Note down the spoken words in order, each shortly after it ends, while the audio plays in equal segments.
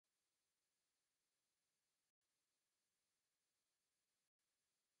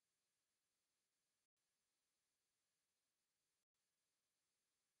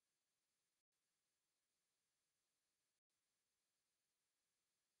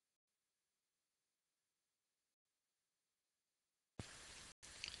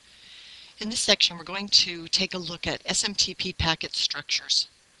In this section, we're going to take a look at SMTP packet structures.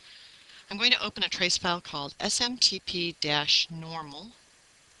 I'm going to open a trace file called smtp-normal.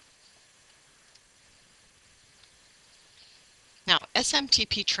 Now,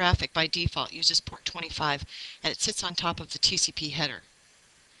 SMTP traffic by default uses port 25, and it sits on top of the TCP header.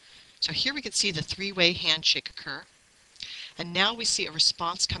 So here we can see the three-way handshake occur, and now we see a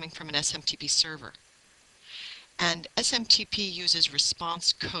response coming from an SMTP server. And SMTP uses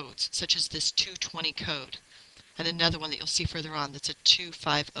response codes, such as this 220 code, and another one that you'll see further on that's a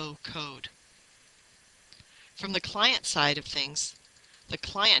 250 code. From the client side of things, the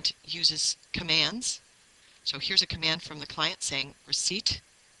client uses commands. So here's a command from the client saying receipt.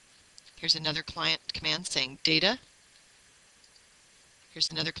 Here's another client command saying data. Here's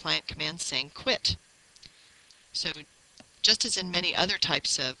another client command saying quit. So just as in many other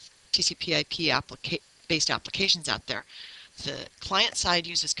types of TCP/IP based applications out there, the client side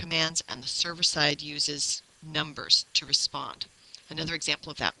uses commands and the server side uses numbers to respond. Another example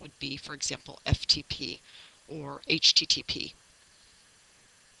of that would be, for example, FTP or HTTP.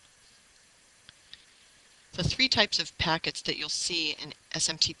 The three types of packets that you'll see in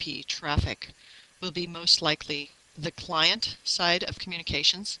SMTP traffic will be most likely the client side of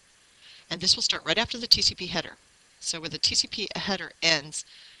communications, and this will start right after the TCP header. So where the TCP header ends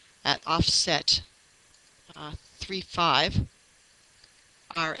at offset 3.5,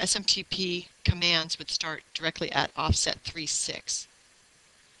 our SMTP commands would start directly at offset 3.6.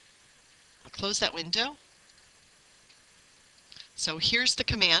 I'll close that window. So here's the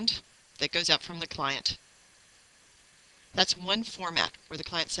command that goes out from the client. That's one format where the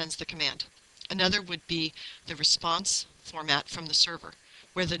client sends the command. Another would be the response format from the server,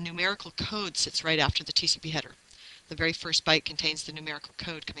 where the numerical code sits right after the TCP header. The very first byte contains the numerical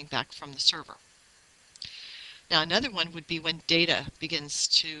code coming back from the server. Now another one would be when data begins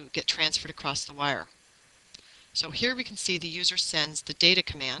to get transferred across the wire. So here we can see the user sends the data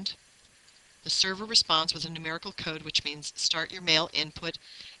command. The server responds with a numerical code, which means start your mail input,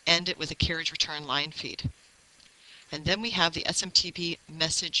 end it with a carriage return line feed. And then we have the SMTP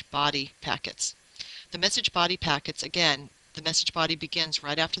message body packets. The message body packets, again, the message body begins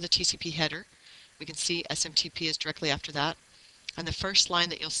right after the TCP header. We can see SMTP is directly after that. And the first line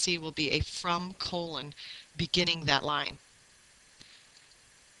that you'll see will be a from : beginning that line.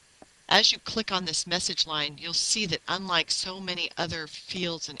 As you click on this message line, you'll see that unlike so many other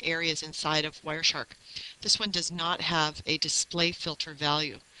fields and areas inside of Wireshark, this one does not have a display filter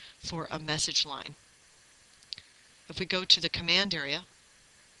value for a message line. If we go to the command area,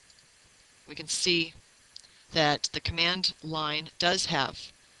 we can see that the command line does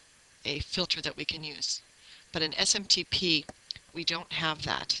have a filter that we can use. But in SMTP, we don't have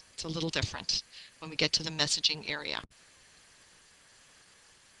that. It's a little different when we get to the messaging area.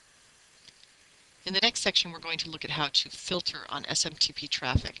 In the next section, we're going to look at how to filter on SMTP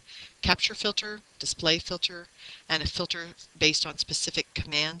traffic. Capture filter, display filter, and a filter based on specific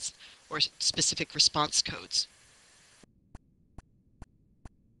commands or specific response codes.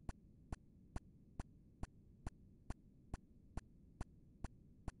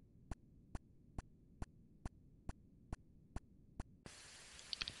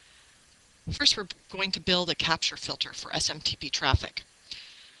 First, we're going to build a capture filter for SMTP traffic.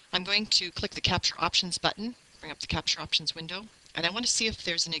 I'm going to click the Capture Options button, bring up the Capture Options window, and I want to see if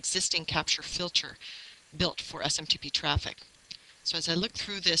there's an existing capture filter built for SMTP traffic. So as I look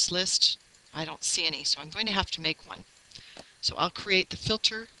through this list, I don't see any, so I'm going to have to make one. So I'll create the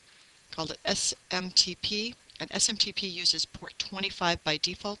filter, called it SMTP, and SMTP uses port 25 by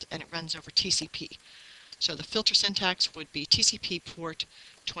default, and it runs over TCP. So the filter syntax would be TCP port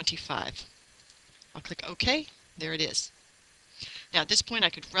 25. I'll click OK. There it is. Now at this point I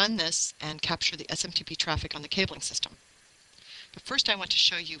could run this and capture the SMTP traffic on the cabling system. But first I want to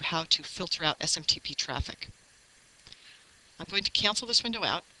show you how to filter out SMTP traffic. I'm going to cancel this window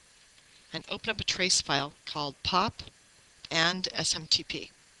out and open up a trace file called pop and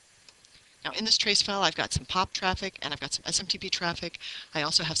SMTP. Now in this trace file I've got some pop traffic and I've got some SMTP traffic. I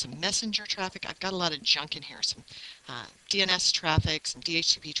also have some messenger traffic. I've got a lot of junk in here, some DNS traffic, some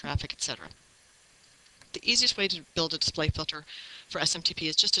DHCP traffic, etc. The easiest way to build a display filter for SMTP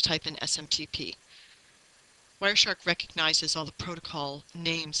is just to type in SMTP. Wireshark recognizes all the protocol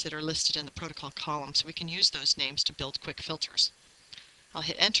names that are listed in the protocol column, so we can use those names to build quick filters. I'll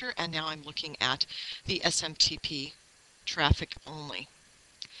hit enter, and now I'm looking at the SMTP traffic only.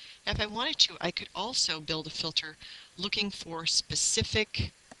 Now, if I wanted to, I could also build a filter looking for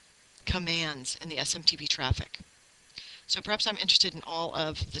specific commands in the SMTP traffic. So perhaps I'm interested in all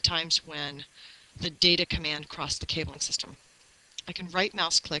of the times when the data command crossed the cabling system. I can right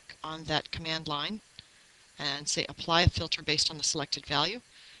mouse click on that command line and say apply a filter based on the selected value,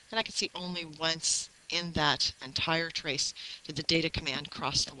 and I can see only once in that entire trace did the data command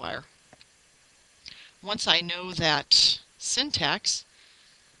cross the wire. Once I know that syntax,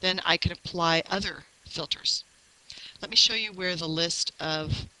 then I can apply other filters. Let me show you where the list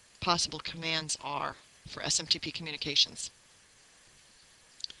of possible commands are for SMTP communications.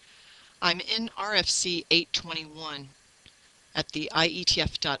 I'm in RFC 821 at the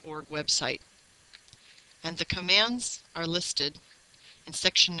ietf.org website, and the commands are listed in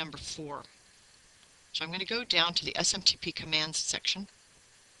section number 4. So I'm going to go down to the SMTP commands section.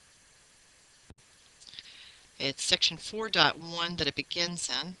 It's section 4.1 that it begins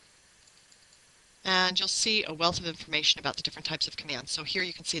in, and you'll see a wealth of information about the different types of commands. So here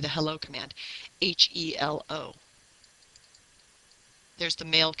you can see the hello command, HELO. There's the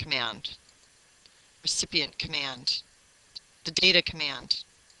mail command, recipient command, the data command.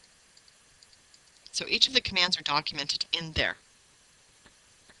 So each of the commands are documented in there.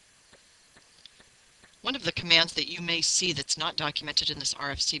 One of the commands that you may see that's not documented in this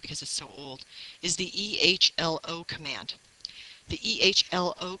RFC because it's so old is the EHLO command. The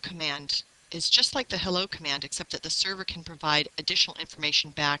EHLO command is just like the hello command, except that the server can provide additional information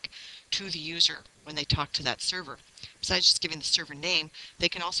back to the user when they talk to that server. Besides just giving the server name, they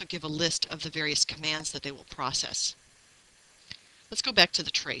can also give a list of the various commands that they will process. Let's go back to the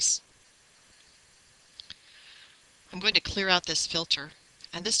trace. I'm going to clear out this filter,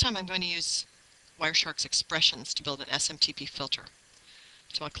 and this time I'm going to use Wireshark's expressions to build an SMTP filter.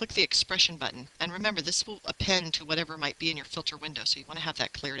 So I'll click the expression button, and remember this will append to whatever might be in your filter window, so you want to have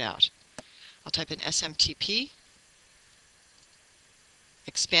that cleared out. I'll type in SMTP,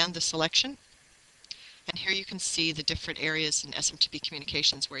 expand the selection, and here you can see the different areas in SMTP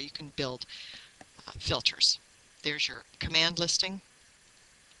communications where you can build filters. There's your command listing,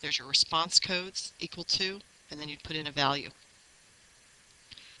 there's your response codes equal to, and then you'd put in a value.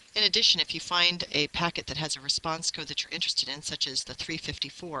 In addition, if you find a packet that has a response code that you're interested in, such as the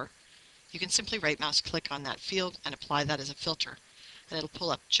 354, you can simply right mouse click on that field and apply that as a filter, and it'll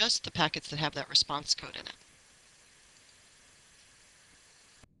pull up just the packets that have that response code in it.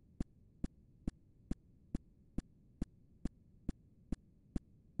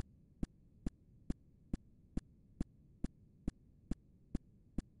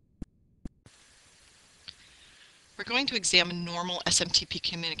 We're going to examine normal SMTP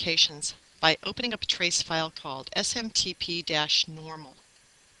communications by opening up a trace file called smtp-normal.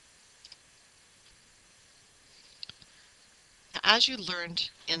 Now, as you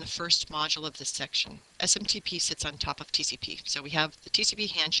learned in the first module of this section, SMTP sits on top of TCP. So we have the TCP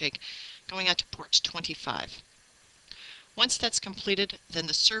handshake going out to port 25. Once that's completed, then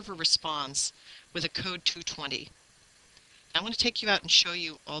the server responds with a code 220. I want to take you out and show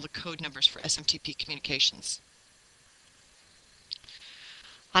you all the code numbers for SMTP communications.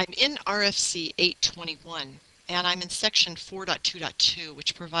 I'm in RFC 821, and I'm in section 4.2.2,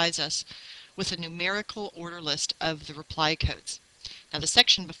 which provides us with a numerical order list of the reply codes. Now, the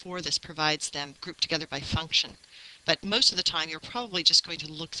section before this provides them grouped together by function, but most of the time you're probably just going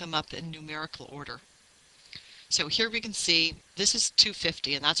to look them up in numerical order. So here we can see this is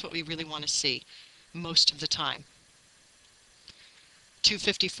 250, and that's what we really want to see most of the time.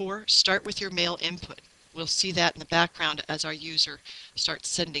 254, start with your mail input. We'll see that in the background as our user starts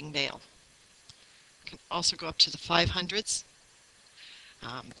sending mail. You can also go up to the 500s.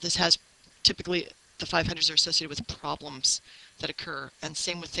 This has typically, the 500s are associated with problems that occur, and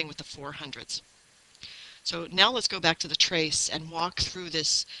same thing with the 400s. So now let's go back to the trace and walk through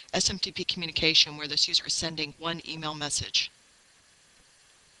this SMTP communication where this user is sending one email message.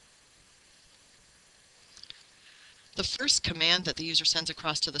 The first command that the user sends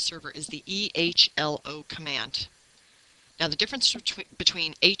across to the server is the EHLO command. Now the difference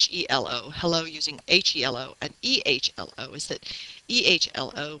between HELO, hello using HELO, and EHLO is that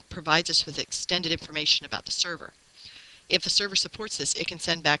EHLO provides us with extended information about the server. If the server supports this, it can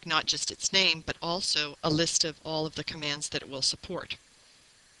send back not just its name, but also a list of all of the commands that it will support.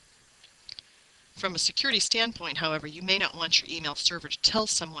 From a security standpoint, however, you may not want your email server to tell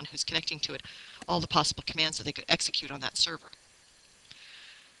someone who's connecting to it all the possible commands that they could execute on that server.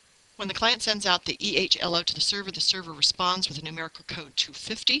 When the client sends out the EHLO to the server responds with a numerical code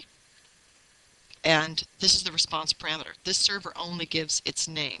 250, and this is the response parameter. This server only gives its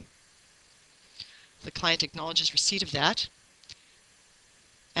name. The client acknowledges receipt of that,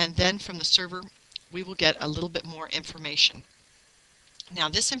 and then from the server we will get a little bit more information. Now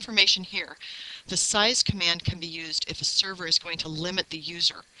this information here, the size command can be used if a server is going to limit the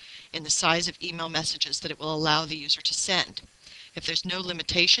user in the size of email messages that it will allow the user to send. If there's no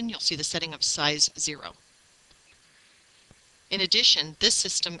limitation, you'll see the setting of size 0. In addition, this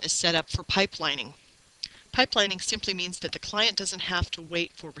system is set up for pipelining. Pipelining simply means that the client doesn't have to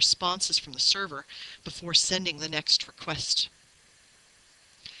wait for responses from the server before sending the next request.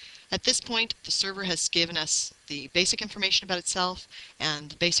 At this point, the server has given us the basic information about itself and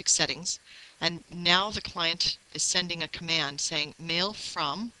the basic settings, and now the client is sending a command saying mail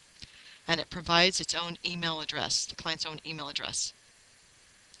from, and it provides its own email address, the client's own email address.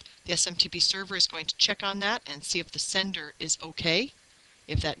 The SMTP server is going to check on that and see if the sender is okay,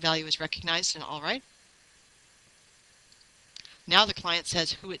 if that value is recognized and all right. Now the client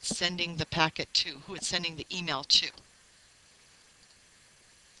says who it's sending the packet to, who it's sending the email to.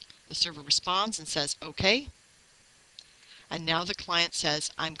 The server responds and says okay, and now the client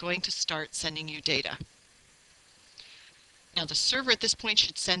says I'm going to start sending you data. Now the server at this point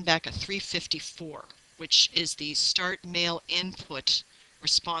should send back a 354, which is the start mail input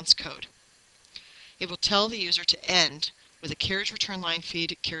response code. It will tell the user to end with a carriage return line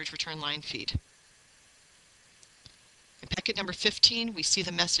feed, carriage return line feed. In packet number 15, we see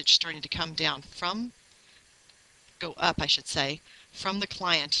the message starting to come down go up, I should say, from the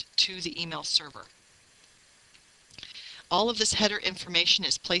client to the email server. All of this header information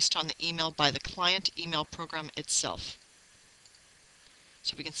is placed on the email by the client email program itself.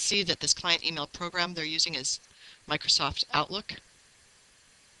 So we can see that this client email program they're using is Microsoft Outlook.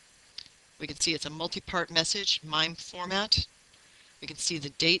 We can see it's a multi-part message, MIME format. We can see the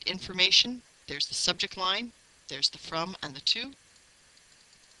date information. There's the subject line. There's the from and the to.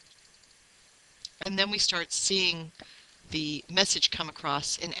 And then we start seeing the message come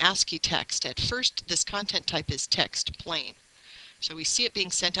across in ASCII text. At first, this content type is text, plain. So we see it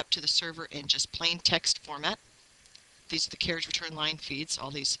being sent up to the server in just plain text format. These are the carriage return line feeds,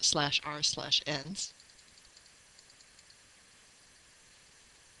 all these /r/ns.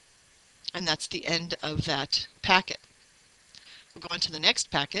 And that's the end of that packet. We'll go on to the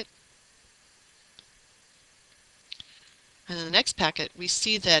next packet. And in the next packet, we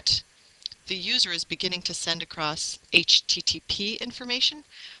see that the user is beginning to send across HTTP information.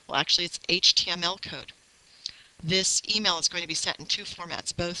 Well, actually, it's HTML code. This email is going to be sent in two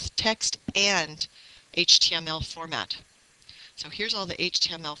formats, both text and HTML format. So here's all the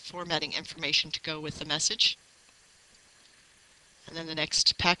HTML formatting information to go with the message. And then the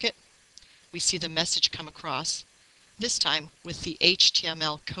next packet, we see the message come across, this time with the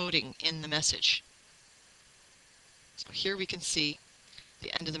HTML coding in the message. So here we can see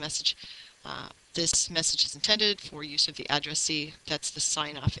the end of the message. This message is intended for use of the addressee. That's the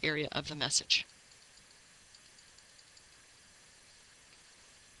sign-off area of the message.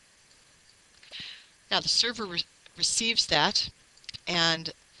 Now the server receives that,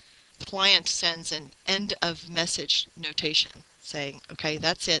 and the client sends an end of message notation saying, okay,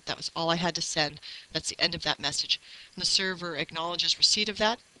 that's it. That was all I had to send. That's the end of that message. And the server acknowledges receipt of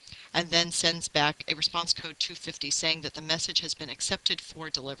that and then sends back a response code 250 saying that the message has been accepted for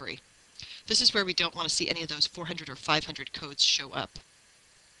delivery. This is where we don't want to see any of those 400 or 500 codes show up.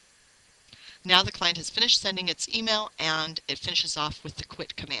 Now the client has finished sending its email and it finishes off with the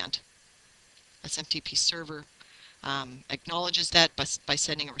quit command. SMTP server acknowledges that by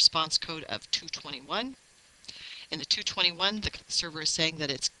sending a response code of 221. In the 221, the server is saying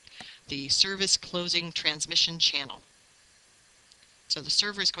that it's the service closing transmission channel. So the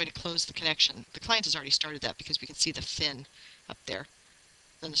server is going to close the connection. The client has already started that because we can see the fin up there.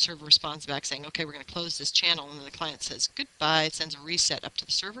 Then the server responds back saying, okay, we're going to close this channel, and then the client says goodbye. It sends a reset up to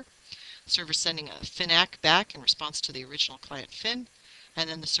the server. The server is sending a FINAC back in response to the original client fin, and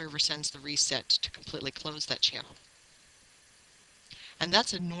then the server sends the reset to completely close that channel. And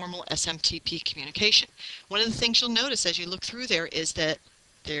that's a normal SMTP communication. One of the things you'll notice as you look through there is that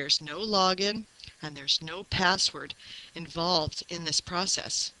there's no login and there's no password involved in this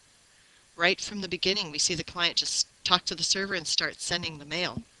process. Right from the beginning, we see the client just talk to the server and start sending the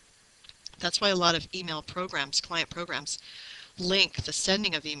mail. That's why a lot of email programs, client programs, link the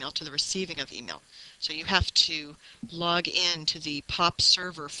sending of email to the receiving of email. So you have to log in to the POP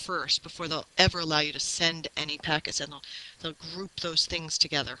server first before they'll ever allow you to send any packets, and they'll group those things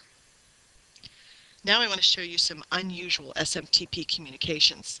together. Now I want to show you some unusual SMTP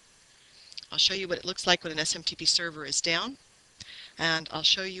communications. I'll show you what it looks like when an SMTP server is down, and I'll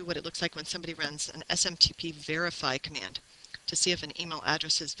show you what it looks like when somebody runs an SMTP verify command to see if an email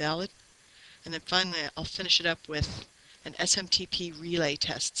address is valid. And then finally, I'll finish it up with an SMTP relay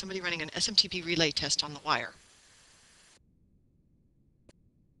test. Somebody running an SMTP relay test on the wire.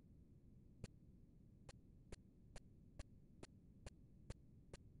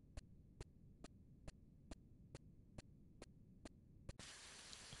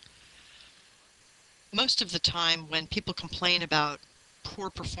 most of the time when people complain about poor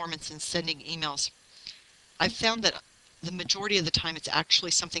performance in sending emails, I've found that the majority of the time it's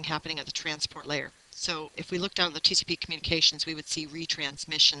actually something happening at the transport layer. So if we look down at the TCP communications, we would see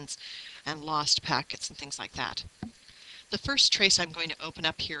retransmissions and lost packets and things like that. The first trace I'm going to open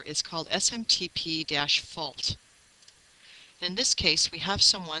up here is called smtp-fault. In this case, we have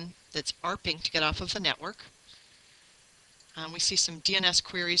someone that's ARPing to get off of the network. We see some DNS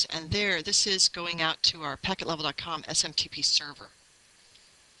queries, and this is going out to our packetlevel.com SMTP server.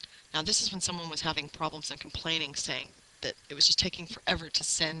 Now this is when someone was having problems and complaining, saying that it was just taking forever to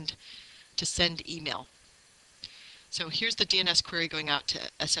send email. So here's the DNS query going out to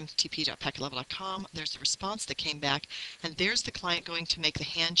smtp.packetlevel.com. There's the response that came back, and there's the client going to make the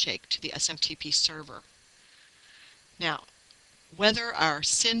handshake to the SMTP server. Now, whether our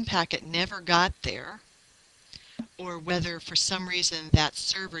SYN packet never got there, or whether for some reason that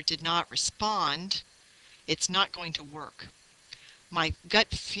server did not respond, it's not going to work. My gut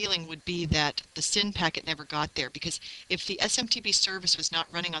feeling would be that the SYN packet never got there, because if the SMTP service was not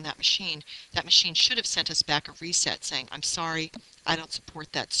running on that machine should have sent us back a reset saying, I'm sorry, I don't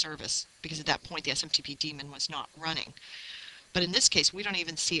support that service, because at that point the SMTP daemon was not running. But in this case, we don't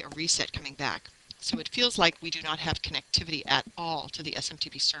even see a reset coming back. So it feels like we do not have connectivity at all to the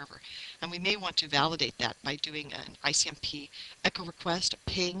SMTP server. And we may want to validate that by doing an ICMP echo request, a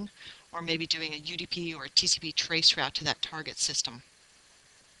ping, or maybe doing a UDP or a TCP trace route to that target system.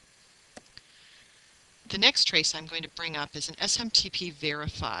 The next trace I'm going to bring up is an SMTP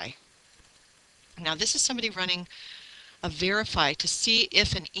verify. Now this is somebody running a verify to see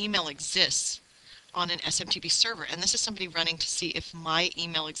if an email exists on an SMTP server, and this is somebody running to see if my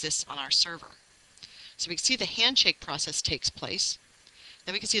email exists on our server. So we can see the handshake process takes place.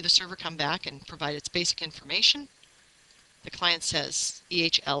 Then we can see the server come back and provide its basic information. The client says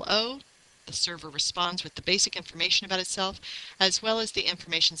EHLO. The server responds with the basic information about itself, as well as the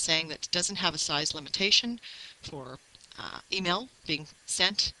information saying that it doesn't have a size limitation for email being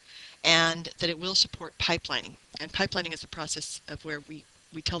sent, and that it will support pipelining. And pipelining is the process of where we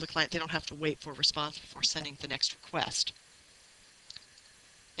tell the client they don't have to wait for a response before sending the next request.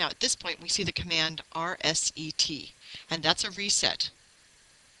 Now at this point we see the command RSET, and that's a reset.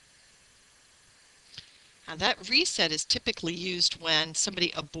 Now that reset is typically used when somebody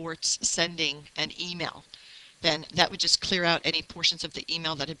aborts sending an email. Then that would just clear out any portions of the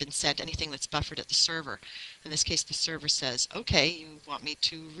email that had been sent, anything that's buffered at the server. In this case the server says, okay, you want me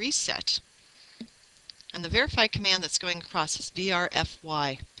to reset. And the verify command that's going across is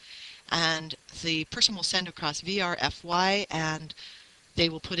vrfy. And the person will send across vrfy, and they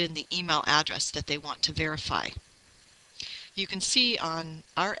will put in the email address that they want to verify. You can see on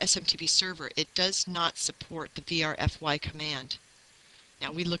our SMTP server, it does not support the vrfy command.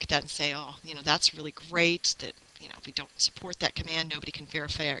 Now we look at that and say, oh, that's really great that, we don't support that command, nobody can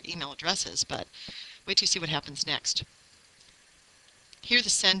verify our email addresses, but wait till you see what happens next. Here the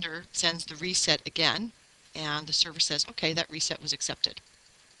sender sends the reset again, and the server says, okay, that reset was accepted.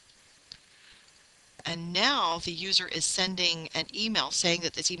 And now the user is sending an email saying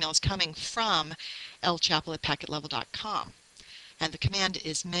that this email is coming from lchapel@packetlevel.com, and the command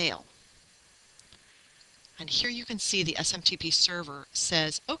is mail. And here you can see the SMTP server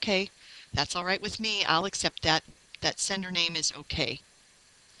says, okay, that's all right with me, I'll accept that. That sender name is okay.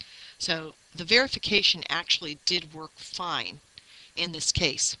 So the verification actually did work fine in this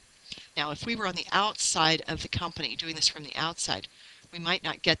case. Now if we were on the outside of the company, doing this from the outside, we might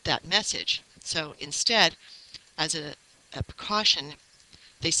not get that message. So instead, as a precaution,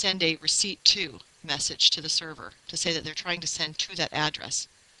 they send a receipt to message to the server to say that they're trying to send to that address.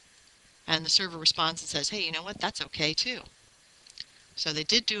 And the server responds and says, hey, you know what, that's okay too. So they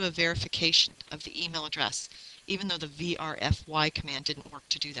did do a verification of the email address, even though the vrfy command didn't work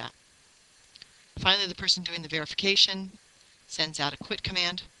to do that. Finally, the person doing the verification sends out a quit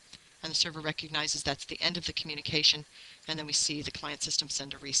command, and the server recognizes that's the end of the communication, and then we see the client system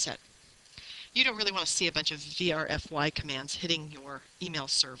send a reset. You don't really want to see a bunch of vrfy commands hitting your email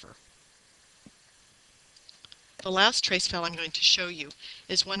server. The last trace file I'm going to show you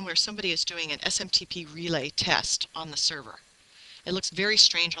is one where somebody is doing an SMTP relay test on the server. It looks very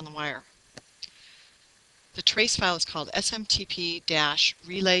strange on the wire. The trace file is called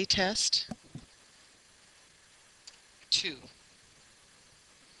smtp-relay test 2.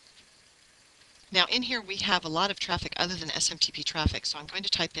 Now in here we have a lot of traffic other than SMTP traffic, so I'm going to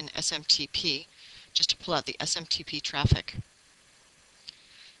type in SMTP just to pull out the SMTP traffic.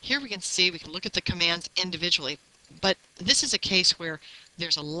 Here we can look at the commands individually, but this is a case where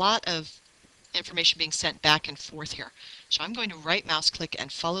there's a lot of information being sent back and forth here. So I'm going to right mouse click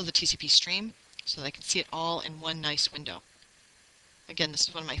and follow the TCP stream, so that I can see it all in one nice window. Again, this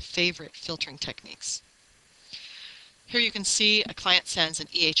is one of my favorite filtering techniques. Here you can see a client sends an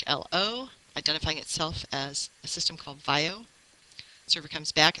EHLO, identifying itself as a system called VIO. Server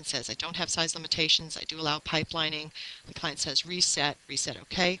comes back and says, I don't have size limitations, I do allow pipelining. The client says reset, reset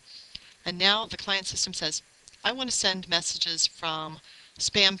OK. And now the client system says, I want to send messages from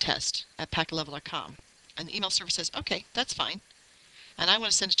spamtest@packetlevel.com. And the email server says, OK, that's fine. And I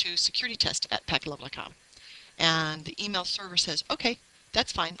want to send it to securitytest@packetlevel.com. And the email server says, OK,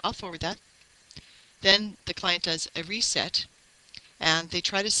 that's fine, I'll forward that. Then the client does a reset, and they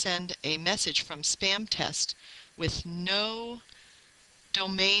try to send a message from spamtest with no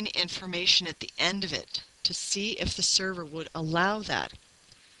domain information at the end of it to see if the server would allow that.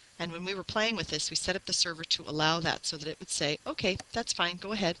 And when we were playing with this, we set up the server to allow that so that it would say, okay, that's fine,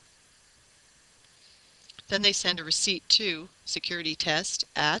 go ahead. Then they send a receipt to security test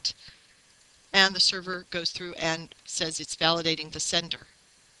at, and the server goes through and says it's validating the sender.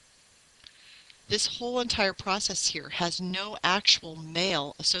 This whole entire process here has no actual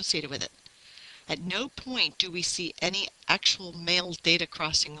mail associated with it. At no point do we see any actual mail data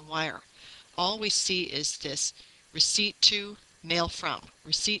crossing the wire. All we see is this receipt to, mail from,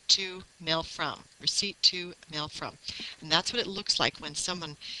 receipt to, mail from, receipt to, mail from. And that's what it looks like when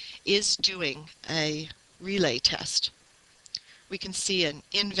someone is doing a relay test. We can see an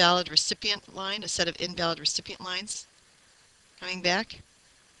invalid recipient line, a set of invalid recipient lines coming back,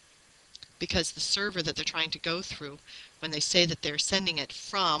 because the server that they're trying to go through, when they say that they're sending it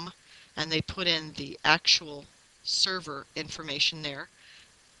from, and they put in the actual server information there,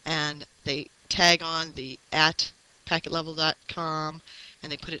 and they tag on the @packetlevel.com,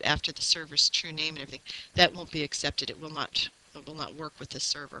 and they put it after the server's true name and everything, that won't be accepted. It will not work with this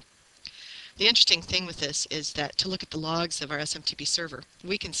server. The interesting thing with this is that to look at the logs of our SMTP server,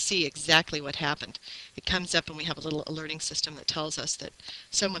 we can see exactly what happened. It comes up and we have a little alerting system that tells us that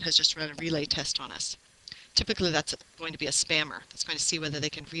someone has just run a relay test on us. Typically that's going to be a spammer that's going to see whether they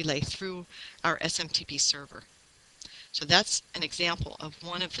can relay through our SMTP server. So that's an example of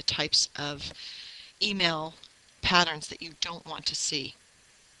one of the types of email patterns that you don't want to see.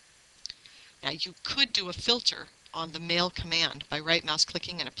 Now you could do a filter on the mail command by right mouse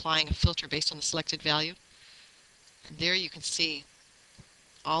clicking and applying a filter based on the selected value. And there you can see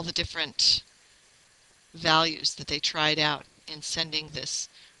all the different values that they tried out in sending this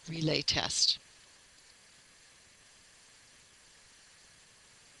relay test.